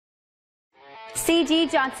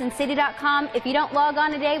CGJohnsonCity.com. If you don't log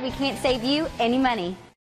on today, we can't save you any money.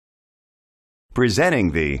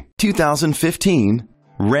 Presenting the 2015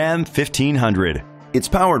 Ram 1500. It's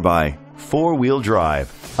powered by four-wheel drive,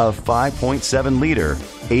 a 5.7-liter,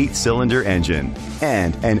 8-cylinder engine,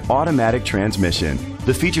 and an automatic transmission.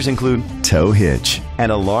 The features include tow hitch,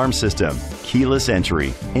 an alarm system, keyless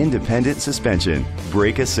entry, independent suspension,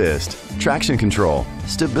 brake assist, traction control,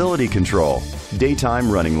 stability control,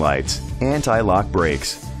 daytime running lights, anti-lock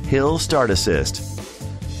brakes, hill start assist.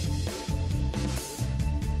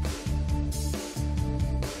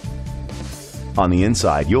 On the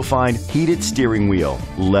inside, you'll find heated steering wheel,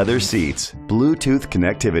 leather seats, Bluetooth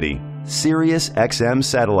connectivity, Sirius XM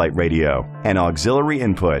satellite radio, and auxiliary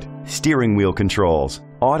input, steering wheel controls,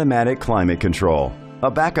 automatic climate control, a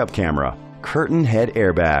backup camera, curtain head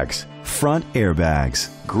airbags, front airbags.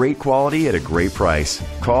 Great quality at a great price.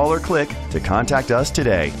 Call or click to contact us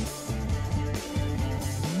today.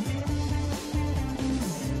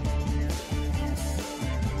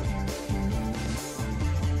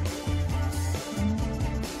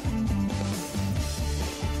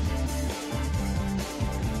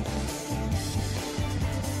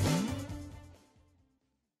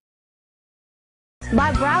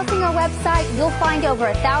 By browsing our website, you'll find over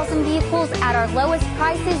 1,000 vehicles at our lowest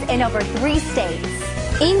prices in over 3 states.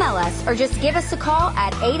 Email us or just give us a call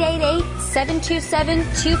at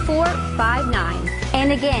 888-727-2459.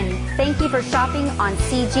 And again, thank you for shopping on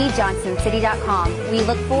CGJohnsonCity.com. We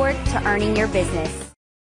look forward to earning your business.